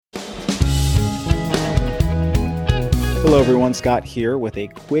Hello everyone, Scott here with a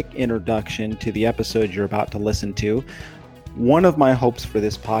quick introduction to the episode you're about to listen to. One of my hopes for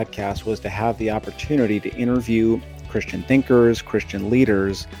this podcast was to have the opportunity to interview Christian thinkers, Christian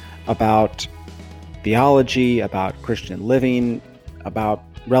leaders about theology, about Christian living, about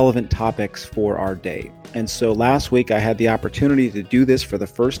relevant topics for our day. And so last week I had the opportunity to do this for the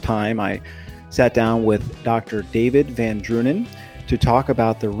first time. I sat down with Dr. David VanDrunen to talk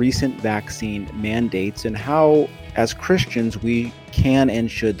about the recent vaccine mandates and how, as Christians, we can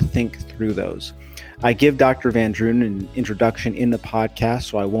and should think through those. I give Dr. VanDrunen an introduction in the podcast,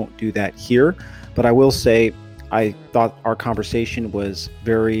 so I won't do that here, but I will say I thought our conversation was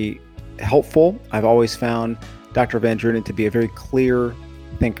very helpful. I've always found Dr. VanDrunen to be a very clear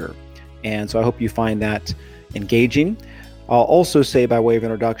thinker, and so I hope you find that engaging. I'll also say, by way of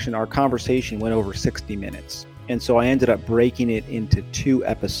introduction, our conversation went over 60 minutes. And so I ended up breaking it into 2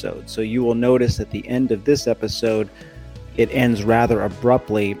 episodes. So you will notice at the end of this episode, it ends rather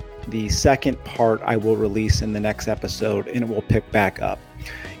abruptly. The second part I will release in the next episode, and it will pick back up.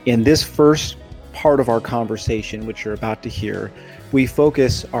 In this first part of our conversation, which you're about to hear, we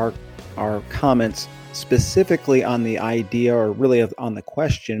focus our comments specifically on the idea, or really on the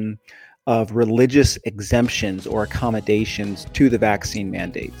question of religious exemptions or accommodations to the vaccine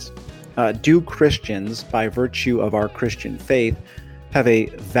mandates. Do Christians, by virtue of our Christian faith, have a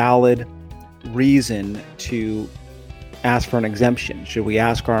valid reason to ask for an exemption? Should we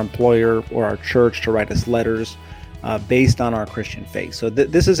ask our employer or our church to write us letters based on our Christian faith? So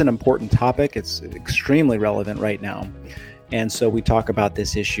this is an important topic. It's extremely relevant right now. And so we talk about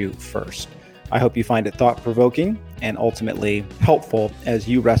this issue first. I hope you find it thought-provoking and ultimately helpful as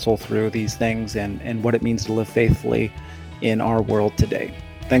you wrestle through these things and what it means to live faithfully in our world today.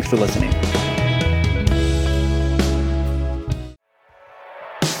 Thanks for listening.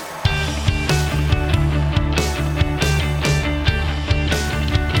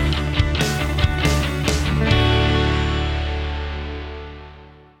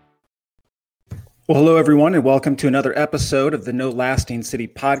 Well, hello, everyone, and welcome to another episode of the No Lasting City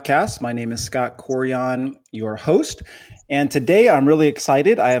podcast. My name is Scott Corian, your host, and today I'm really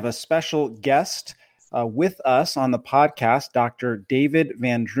excited. I have a special guest with us on the podcast. Dr. David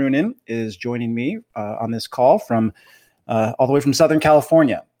VanDrunen is joining me on this call from all the way from Southern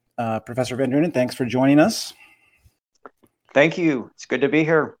California. Professor VanDrunen, thanks for joining us. Thank you. It's good to be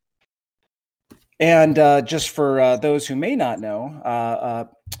here. And just for those who may not know,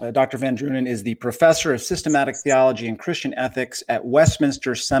 Dr. VanDrunen is the professor of systematic theology and Christian ethics at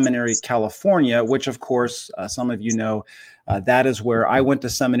Westminster Seminary, California, which, of course, some of you know, that is where I went to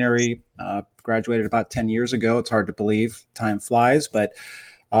seminary, graduated about 10 years ago. It's hard to believe, time flies. But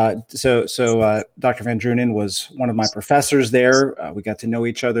so Dr. VanDrunen was one of my professors there. We got to know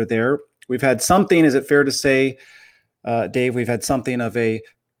each other there. We've had something, is it fair to say, Dave, we've had something of a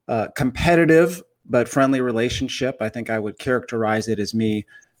competitive but friendly relationship. I think I would characterize it as me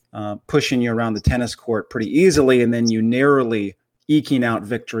pushing you around the tennis court pretty easily, and then you narrowly eking out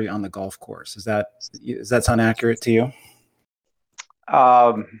victory on the golf course. Does that sound accurate to you?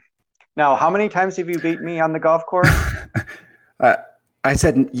 Now, how many times have you beat me on the golf course? I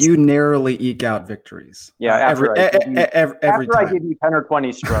said you narrowly eke out victories. Yeah, after I give you 10 or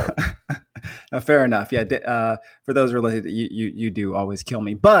 20 strokes. Fair enough. Yeah. For those related, you do always kill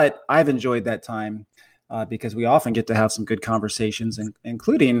me, but I've enjoyed that time because we often get to have some good conversations,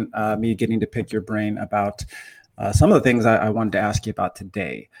 including me getting to pick your brain about some of the things I wanted to ask you about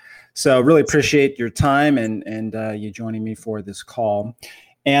today. So really appreciate your time and you joining me for this call.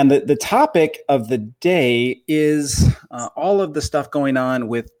 And the topic of the day is all of the stuff going on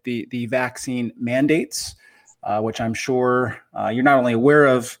with the vaccine mandates, which I'm sure you're not only aware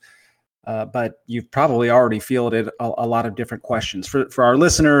of, but you've probably already fielded a lot of different questions. For our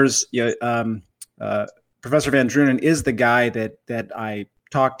listeners, Professor VanDrunen is the guy that I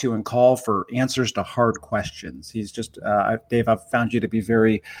talk to and call for answers to hard questions. He's just, Dave, I've found you to be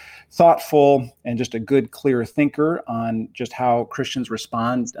very thoughtful and just a good, clear thinker on just how Christians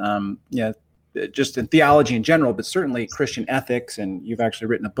respond, just in theology in general, but certainly Christian ethics. And you've actually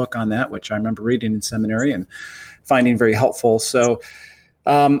written a book on that, which I remember reading in seminary and finding very helpful. So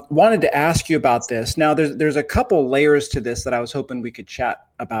wanted to ask you about this. Now, there's a couple layers to this that I was hoping we could chat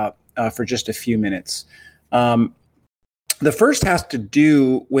about for just a few minutes. The first has to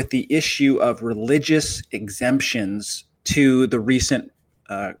do with the issue of religious exemptions to the recent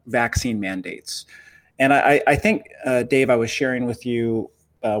vaccine mandates. And I think, Dave, I was sharing with you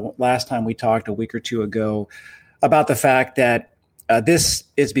last time we talked a week or two ago about the fact that this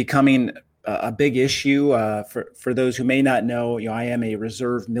is becoming a big issue. For those who may not know, I am a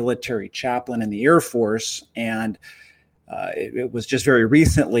reserve military chaplain in the Air Force, and it was just very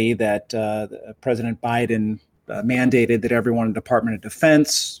recently that President Biden mandated that everyone in the Department of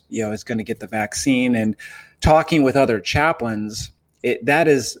Defense, is going to get the vaccine. And talking with other chaplains, that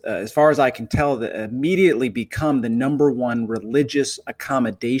is, as far as I can tell, that immediately become the number one religious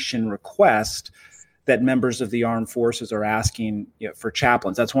accommodation request that members of the armed forces are asking for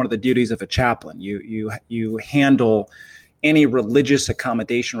chaplains. That's one of the duties of a chaplain. You handle any religious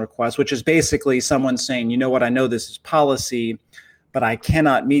accommodation request, which is basically someone saying, you know what, I know this is policy, but I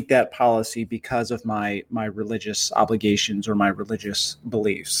cannot meet that policy because of my religious obligations or my religious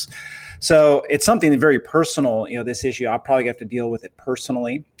beliefs. So it's something very personal, this issue. I'll probably have to deal with it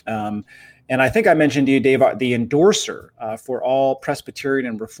personally. And I think I mentioned to you, Dave, the endorser for all Presbyterian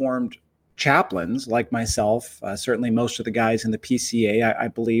and Reformed chaplains like myself, certainly most of the guys in the PCA, I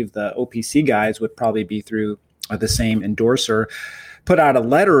believe the OPC guys would probably be through the same endorser, put out a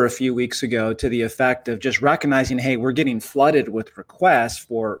letter a few weeks ago to the effect of just recognizing, hey, we're getting flooded with requests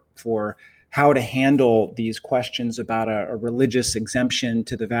for how to handle these questions about a religious exemption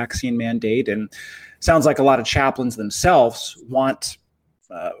to the vaccine mandate. And sounds like a lot of chaplains themselves want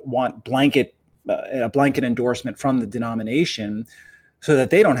a blanket endorsement from the denomination so that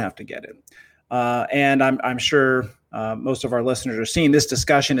they don't have to get it. And I'm sure most of our listeners are seeing this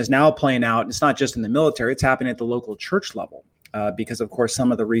discussion is now playing out. It's not just in the military, it's happening at the local church level. Because, of course,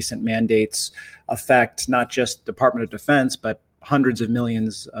 some of the recent mandates affect not just Department of Defense, but hundreds of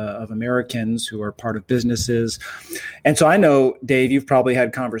millions of Americans who are part of businesses. And so I know, Dave, you've probably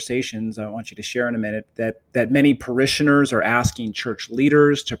had conversations, I want you to share in a minute, that many parishioners are asking church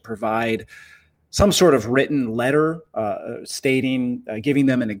leaders to provide some sort of written letter stating, giving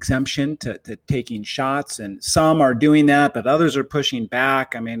them an exemption to taking shots. And some are doing that, but others are pushing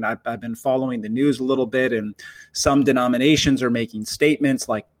back. I mean, I've been following the news a little bit, and some denominations are making statements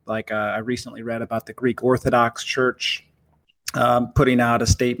like I recently read about the Greek Orthodox Church putting out a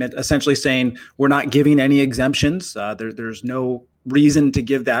statement essentially saying, we're not giving any exemptions. There's no reason to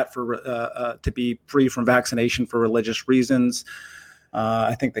give that to be free from vaccination for religious reasons.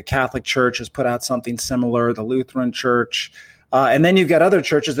 I think the Catholic Church has put out something similar, the Lutheran Church. And then you've got other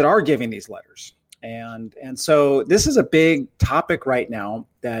churches that are giving these letters. And so this is a big topic right now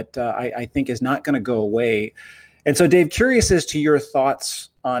that I think is not going to go away. And so, Dave, curious as to your thoughts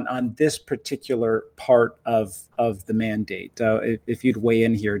on this particular part of the mandate, if you'd weigh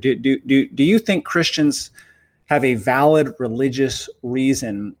in here. Do you think Christians have a valid religious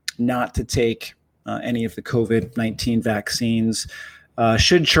reason not to take any of the COVID-19 vaccines?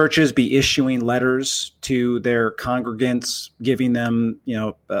 Should churches be issuing letters to their congregants, giving them,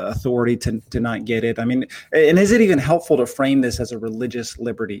 authority to not get it? I mean, and is it even helpful to frame this as a religious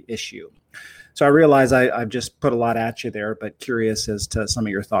liberty issue? So I realize I've just put a lot at you there, but curious as to some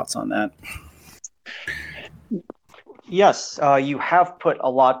of your thoughts on that. Yes, you have put a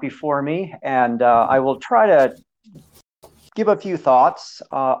lot before me, and I will try to give a few thoughts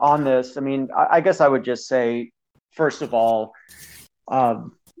on this. I mean, I guess I would just say, first of all,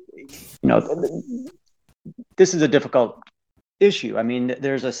 this is a difficult issue. I mean,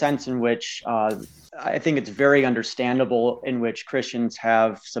 there's a sense in which I think it's very understandable in which Christians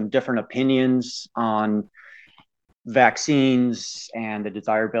have some different opinions on vaccines and the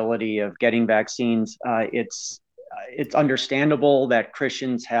desirability of getting vaccines. It's understandable that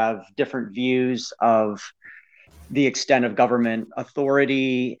Christians have different views of the extent of government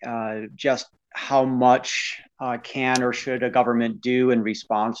authority, just how much can or should a government do in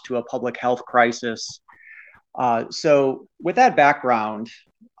response to a public health crisis. So with that background,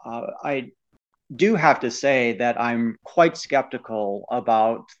 I do have to say that I'm quite skeptical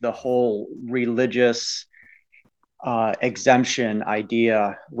about the whole religious exemption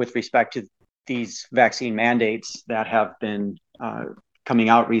idea with respect to these vaccine mandates that have been coming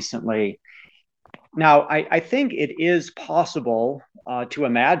out recently. Now, I think it is possible to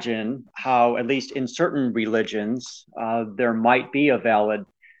imagine how, at least in certain religions, there might be a valid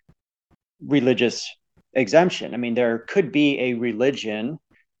religious exemption. I mean, there could be a religion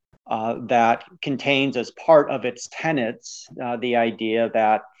that contains as part of its tenets the idea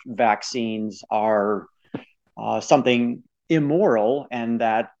that vaccines are something immoral, and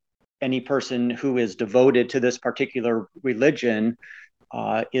that any person who is devoted to this particular religion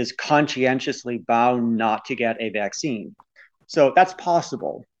is conscientiously bound not to get a vaccine. So that's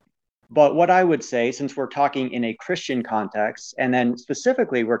possible. But what I would say, since we're talking in a Christian context, and then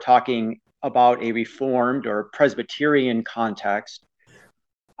specifically we're talking about a Reformed or Presbyterian context,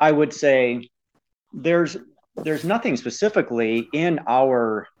 I would say there's nothing specifically in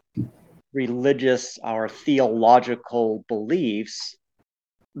our religious, our theological beliefs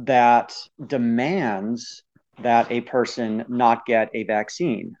that demands that a person not get a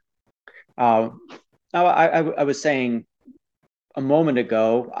vaccine. Now, I was saying a moment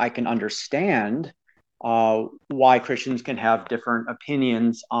ago, I can understand why Christians can have different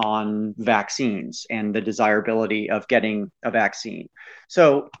opinions on vaccines and the desirability of getting a vaccine.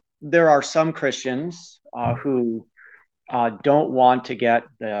 So there are some Christians who don't want to get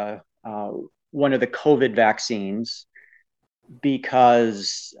one of the COVID vaccines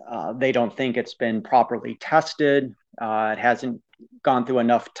because they don't think it's been properly tested. It hasn't gone through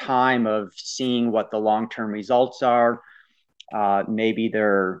enough time of seeing what the long-term results are. Maybe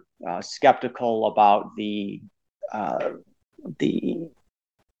they're skeptical about the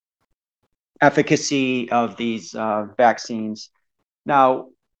efficacy of these vaccines. Now,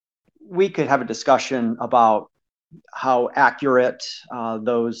 we could have a discussion about how accurate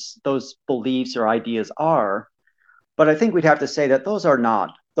those beliefs or ideas are, but I think we'd have to say that those are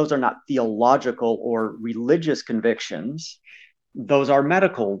not theological or religious convictions. Those are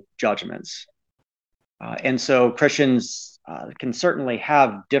medical judgments. And so Christians can certainly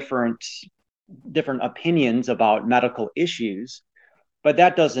have different opinions about medical issues, but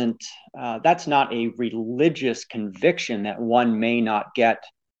that's not a religious conviction that one may not get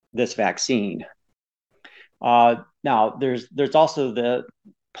this vaccine. Now, there's also the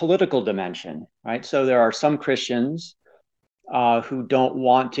political dimension, right? So there are some Christians who don't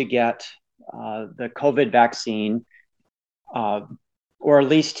want to get the COVID vaccine, or at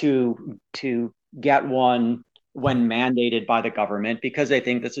least to get one when mandated by the government, because they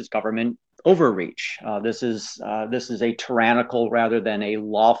think this is government overreach. This is a tyrannical rather than a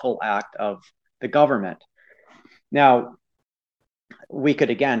lawful act of the government. Now, we could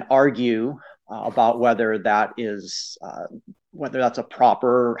again argue about whether that's a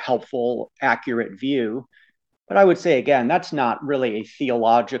proper, helpful, accurate view. But I would say, again, that's not really a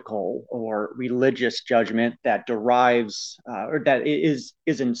theological or religious judgment that derives or that is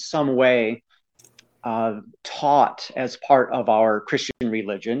in some way taught as part of our Christian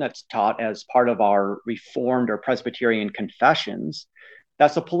religion. That's taught as part of our Reformed or Presbyterian confessions.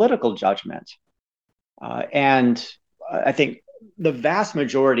 That's a political judgment. And I think the vast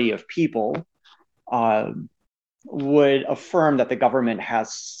majority of people would affirm that the government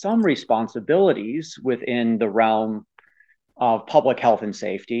has some responsibilities within the realm of public health and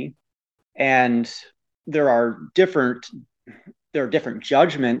safety. And there are different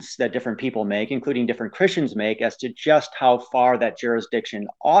judgments that different people make, including different Christians make, as to just how far that jurisdiction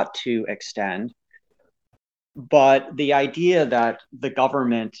ought to extend. But the idea that the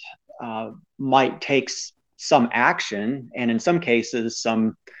government might take some action, and in some cases,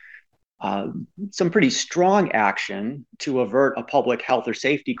 some pretty strong action to avert a public health or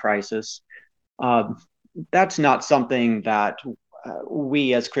safety crisis, that's not something that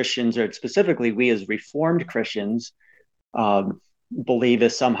we as Christians, or specifically we as Reformed Christians, believe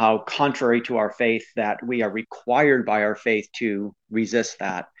is somehow contrary to our faith, that we are required by our faith to resist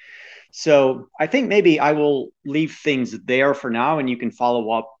that. So I think maybe I will leave things there for now, and you can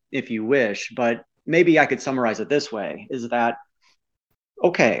follow up if you wish, but maybe I could summarize it this way, is that,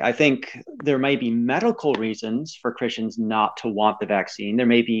 okay, I think there may be medical reasons for Christians not to want the vaccine. There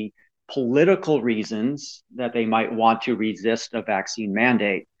may be political reasons that they might want to resist a vaccine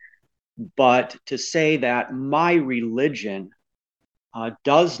mandate. But to say that my religion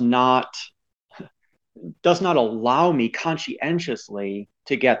does not allow me conscientiously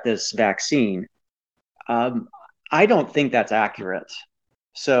to get this vaccine, I don't think that's accurate.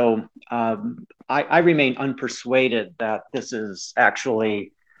 So I remain unpersuaded that this is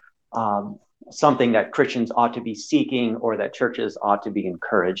actually something that Christians ought to be seeking or that churches ought to be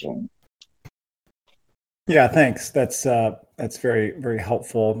encouraging. Yeah, thanks. That's very, very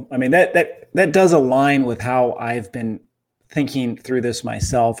helpful. I mean, that does align with how I've been thinking through this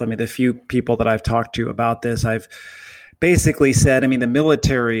myself. I mean, the few people that I've talked to about this, I've basically said, I mean, the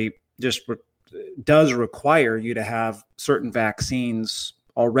military just does require you to have certain vaccines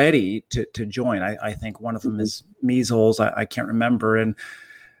already to join. I think one of them is measles. I can't remember. And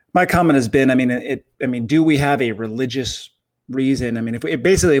my comment has been, I mean, do we have a religious reason? I mean,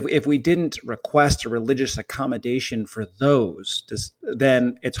 if we didn't request a religious accommodation for those,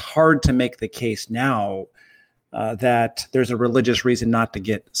 then it's hard to make the case now that there's a religious reason not to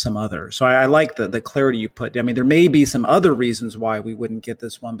get some other. So I like the clarity you put. I mean, there may be some other reasons why we wouldn't get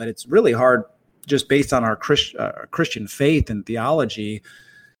this one, but it's really hard just based on our Christian faith and theology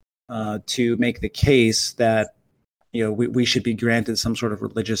to make the case that, you know, we should be granted some sort of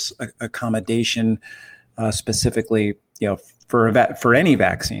religious accommodation, specifically, you know, for any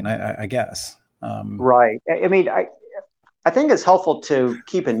vaccine, I guess. Right. I mean, I think it's helpful to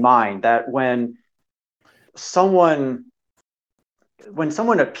keep in mind that when someone when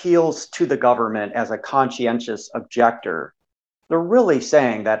someone appeals to the government as a conscientious objector, they're really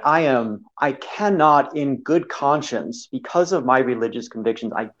saying that I cannot in good conscience, because of my religious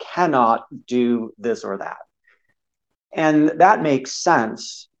convictions, I cannot do this or that. And that makes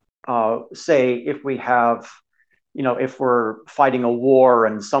sense. Say if we have, if we're fighting a war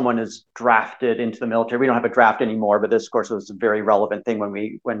and someone is drafted into the military. We don't have a draft anymore, but this, of course, was a very relevant thing when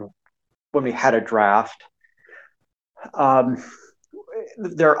we had a draft.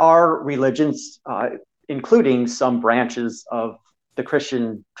 There are religions, including some branches of the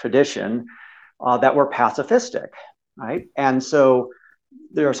Christian tradition, that were pacifistic, right? And so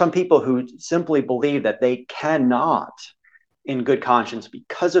there are some people who simply believe that they cannot, in good conscience,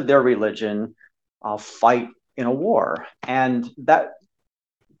 because of their religion, fight in a war. And that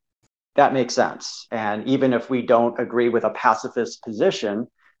makes sense. And even if we don't agree with a pacifist position,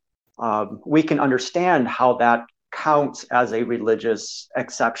 we can understand how that counts as a religious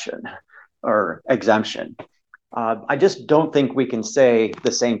exception or exemption. I just don't think we can say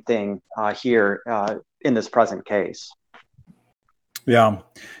the same thing here in this present case. Yeah.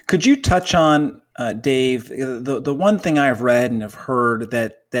 Could you touch on, Dave, the one thing I've read and have heard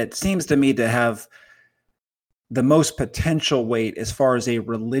that seems to me to have the most potential weight as far as a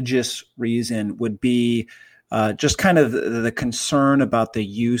religious reason would be just kind of the concern about the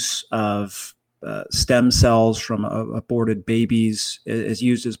use of stem cells from aborted babies is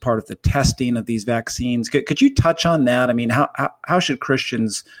used as part of the testing of these vaccines. Could you touch on that? I mean, how should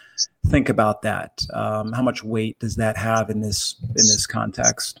Christians think about that? How much weight does that have in this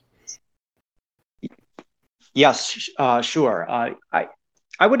context? Yes, sure.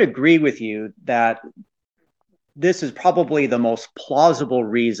 I would agree with you that this is probably the most plausible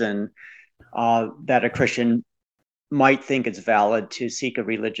reason that a Christian might think it's valid to seek a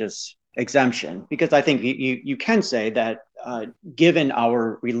religious exemption, because I think you can say that given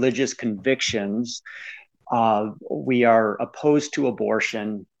our religious convictions, we are opposed to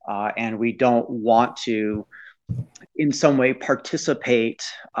abortion, and we don't want to in some way participate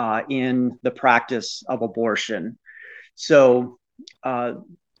in the practice of abortion. So I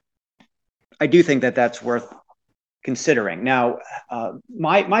do think that that's worth considering. Now,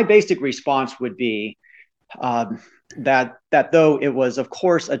 my basic response would be that though it was, of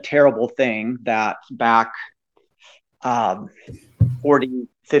course, a terrible thing that back 40,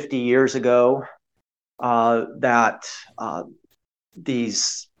 50 years ago, that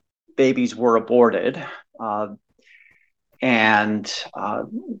these babies were aborted. And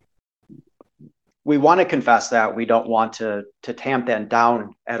we want to confess that. We don't want to tamp that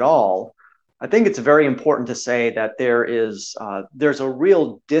down at all. I think it's very important to say that there's a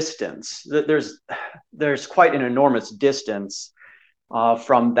real distance. There's quite an enormous distance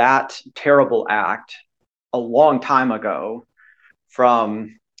from that terrible act a long time ago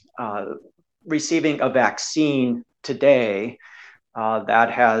from receiving a vaccine today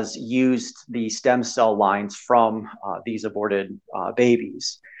that has used the stem cell lines from these aborted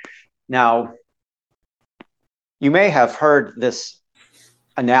babies. Now, you may have heard this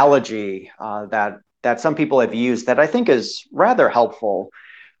analogy that some people have used that I think is rather helpful.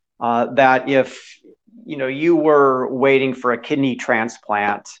 That if you were waiting for a kidney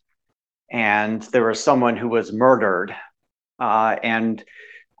transplant and there was someone who was murdered, and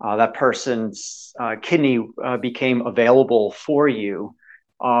that person's kidney became available for you,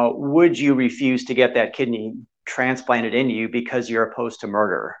 would you refuse to get that kidney transplanted in you because you're opposed to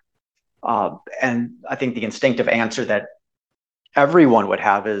murder? And I think the instinctive answer that everyone would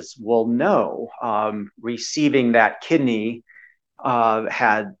have is, well, no. Receiving that kidney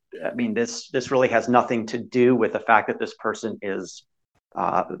this really has nothing to do with the fact that this person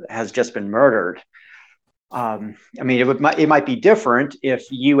has just been murdered. It might be different if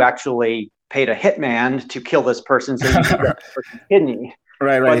you actually paid a hitman to kill this person so you could get the person's kidney.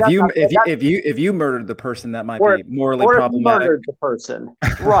 Right. If you murdered the person, that might be morally problematic. If you murdered the person,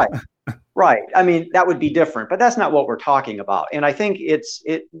 right. Right. That would be different, but that's not what we're talking about. And I think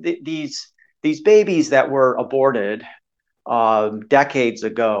these babies that were aborted decades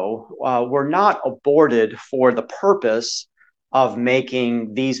ago were not aborted for the purpose of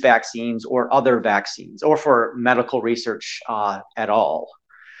making these vaccines or other vaccines or for medical research at all.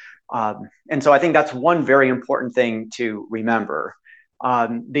 And so I think that's one very important thing to remember.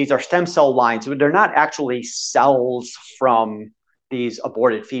 These are stem cell lines. They're not actually cells from these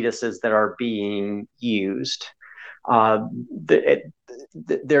aborted fetuses that are being used.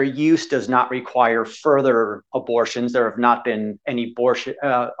 Their use does not require further abortions. There have not been any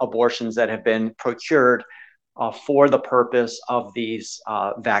abortions that have been procured for the purpose of these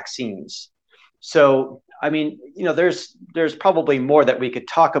vaccines. So I mean, there's probably more that we could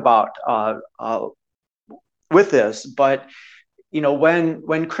talk about with this, but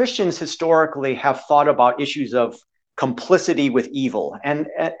when Christians historically have thought about issues of complicity with evil, and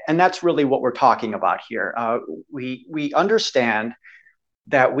that's really what we're talking about here. We understand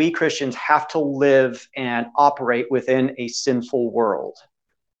that we Christians have to live and operate within a sinful world.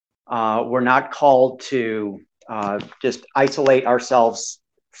 We're not called to just isolate ourselves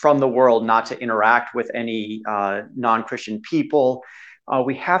from the world, not to interact with any non-Christian people.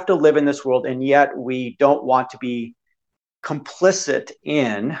 We have to live in this world, and yet we don't want to be complicit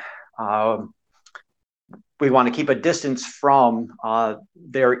in. We want to keep a distance from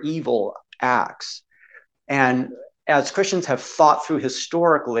their evil acts. And as Christians have thought through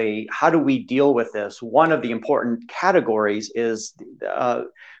historically, how do we deal with this? One of the important categories is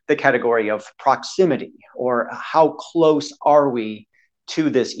the category of proximity, or how close are we to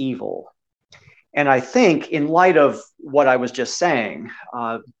this evil? And I think in light of what I was just saying,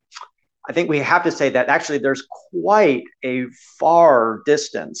 I think we have to say that actually there's quite a far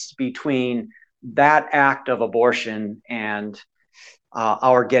distance between that act of abortion and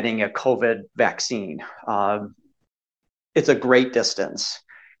our getting a COVID vaccine. It's a great distance,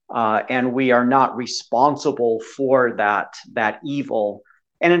 and we are not responsible for that evil.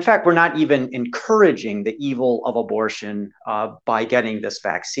 And in fact, we're not even encouraging the evil of abortion by getting this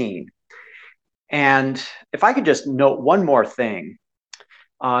vaccine. And if I could just note one more thing,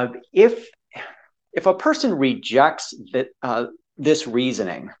 if a person rejects this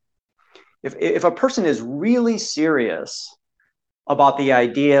reasoning, if a person is really serious about the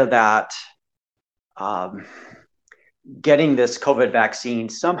idea that getting this COVID vaccine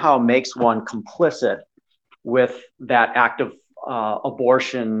somehow makes one complicit with that act of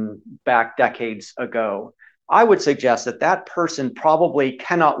abortion back decades ago, I would suggest that that person probably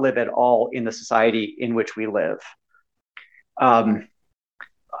cannot live at all in the society in which we live.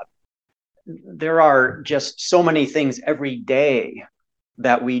 There are just so many things every day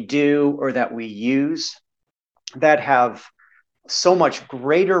that we do or that we use that have so much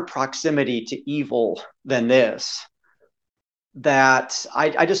greater proximity to evil than this, that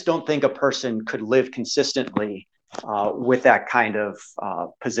I just don't think a person could live consistently with that kind of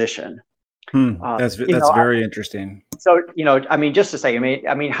position. That's very interesting. So, I mean, just to say,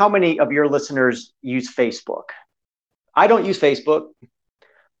 I mean, how many of your listeners use Facebook? I don't use Facebook,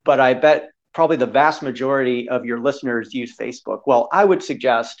 but I bet probably the vast majority of your listeners use Facebook. Well, I would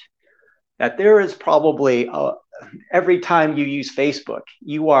suggest that there is probably every time you use Facebook,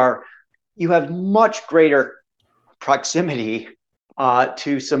 you have much greater proximity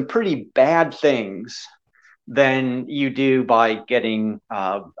to some pretty bad things than you do by getting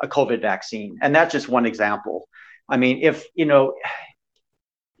a COVID vaccine. And that's just one example. I mean, if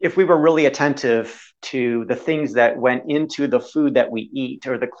we were really attentive to the things that went into the food that we eat,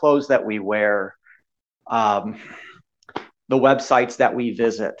 or the clothes that we wear, the websites that we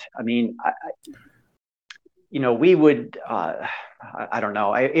visit, I mean, we would, I don't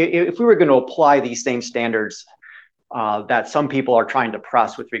know, if we were going to apply these same standards that some people are trying to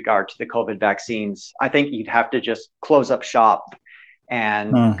press with regard to the COVID vaccines, I think you'd have to just close up shop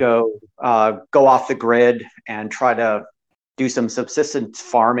and go off the grid and try to do some subsistence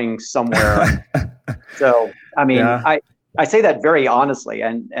farming somewhere. So, I mean, yeah. I say that very honestly,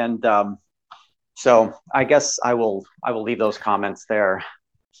 and so I guess I will leave those comments there.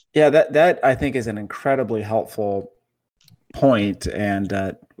 Yeah, that I think is an incredibly helpful point,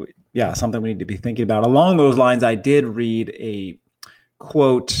 and yeah, something we need to be thinking about. Along those lines, I did read a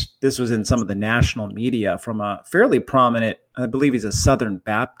quote. This was in some of the national media from a fairly prominent, I believe he's a Southern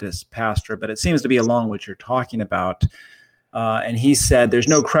Baptist pastor, but it seems to be along what you're talking about. And he said, there's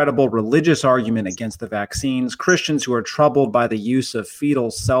no credible religious argument against the vaccines. Christians who are troubled by the use of fetal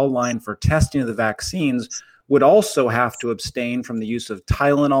cell line for testing of the vaccines would also have to abstain from the use of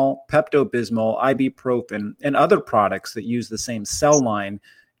Tylenol, Pepto-Bismol, ibuprofen, and other products that use the same cell line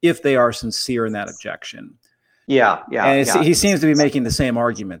if they are sincere in that objection. Yeah. And he seems to be making the same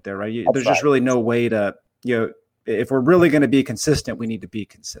argument there, right? There's just really no way to, if we're really going to be consistent, we need to be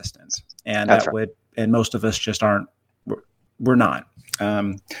consistent. And and most of us just aren't. We're not.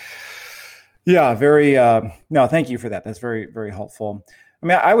 Yeah, very. No, thank you for that. That's very, very helpful. I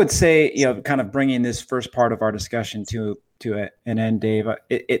mean, I would say, kind of bringing this first part of our discussion to an end, Dave,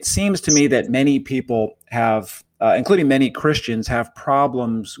 it seems to me that many people have, including many Christians, have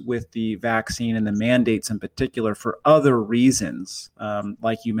problems with the vaccine and the mandates in particular for other reasons,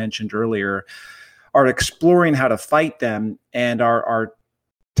 like you mentioned earlier, are exploring how to fight them and are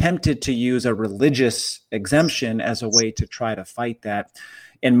tempted to use a religious exemption as a way to try to fight that.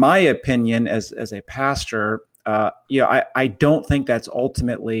 in my opinion, as a pastor, I don't think that's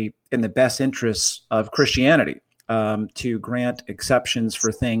ultimately in the best interests of Christianity, to grant exceptions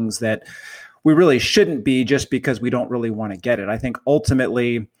for things that we really shouldn't be just because we don't really want to get it. I think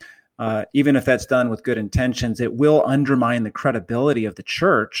ultimately, even if that's done with good intentions, it will undermine the credibility of the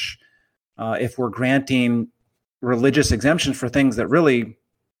church if we're granting religious exemptions for things that really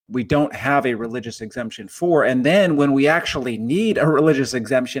we don't have a religious exemption for. And then when we actually need a religious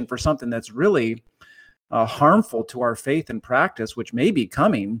exemption for something that's really harmful to our faith and practice, which may be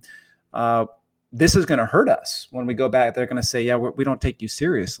coming, this is going to hurt us. When we go back, they're going to say, yeah, we don't take you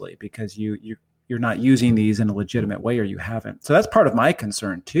seriously because you're not using these in a legitimate way, or you haven't. So that's part of my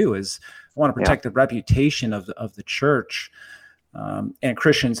concern too, is I want to protect the reputation of the church and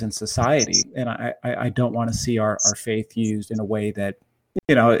Christians in society. And I don't want to see our faith used in a way that,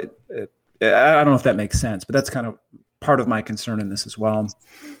 I don't know if that makes sense, but that's kind of part of my concern in this as well.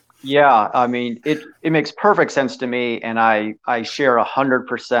 Yeah, I mean, it makes perfect sense to me, and I share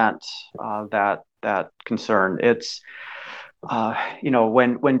 100% that concern. It's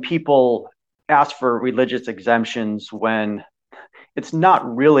when people ask for religious exemptions, when it's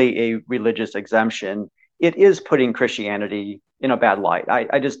not really a religious exemption, it is putting Christianity in a bad light.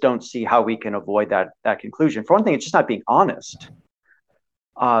 I just don't see how we can avoid that conclusion. For one thing, it's just not being honest.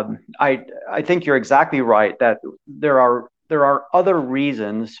 I think you're exactly right that there are other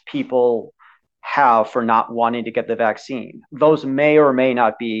reasons people have for not wanting to get the vaccine. Those may or may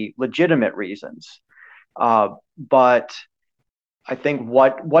not be legitimate reasons, but I think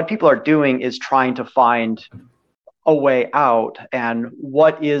what people are doing is trying to find a way out. And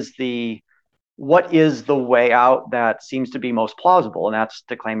what is the way out that seems to be most plausible? And that's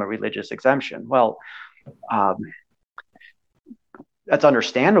to claim a religious exemption. Well, that's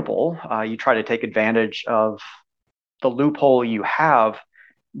understandable. You try to take advantage of the loophole you have,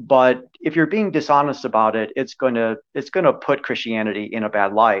 but if you're being dishonest about it, it's going to put Christianity in a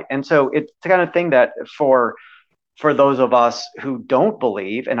bad light. And so it's the kind of thing that for those of us who don't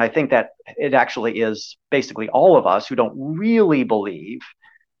believe, and I think that it actually is basically all of us who don't really believe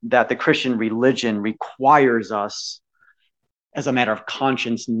that the Christian religion requires us as a matter of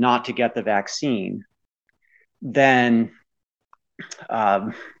conscience not to get the vaccine, then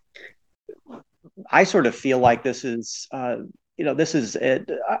I sort of feel like this is it.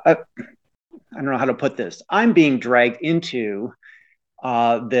 I don't know how to put this. I'm being dragged into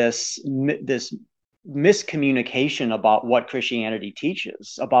this miscommunication about what Christianity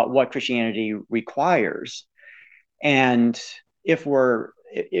teaches, about what Christianity requires, and we're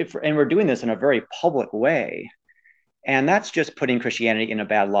doing this in a very public way, and that's just putting Christianity in a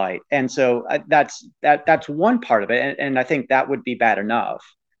bad light. And so that's one part of it, and I think that would be bad enough.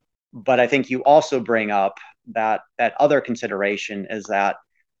 But I think you also bring up that other consideration is that,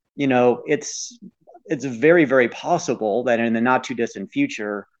 it's very, very possible that in the not too distant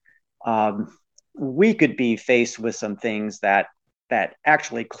future, we could be faced with some things that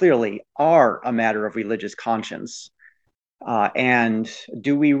actually clearly are a matter of religious conscience. And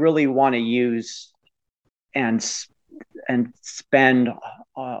do we really want to use and spend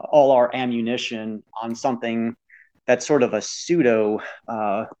all our ammunition on something that's sort of a pseudo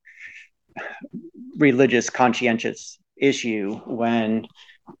religious conscientious issue when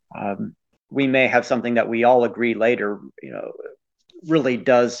we may have something that we all agree later, really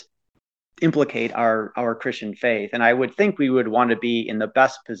does implicate our Christian faith? And I would think we would want to be in the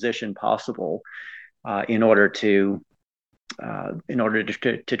best position possible in order to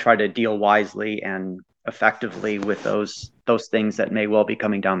try to deal wisely and effectively with those things that may well be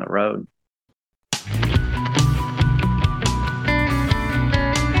coming down the road.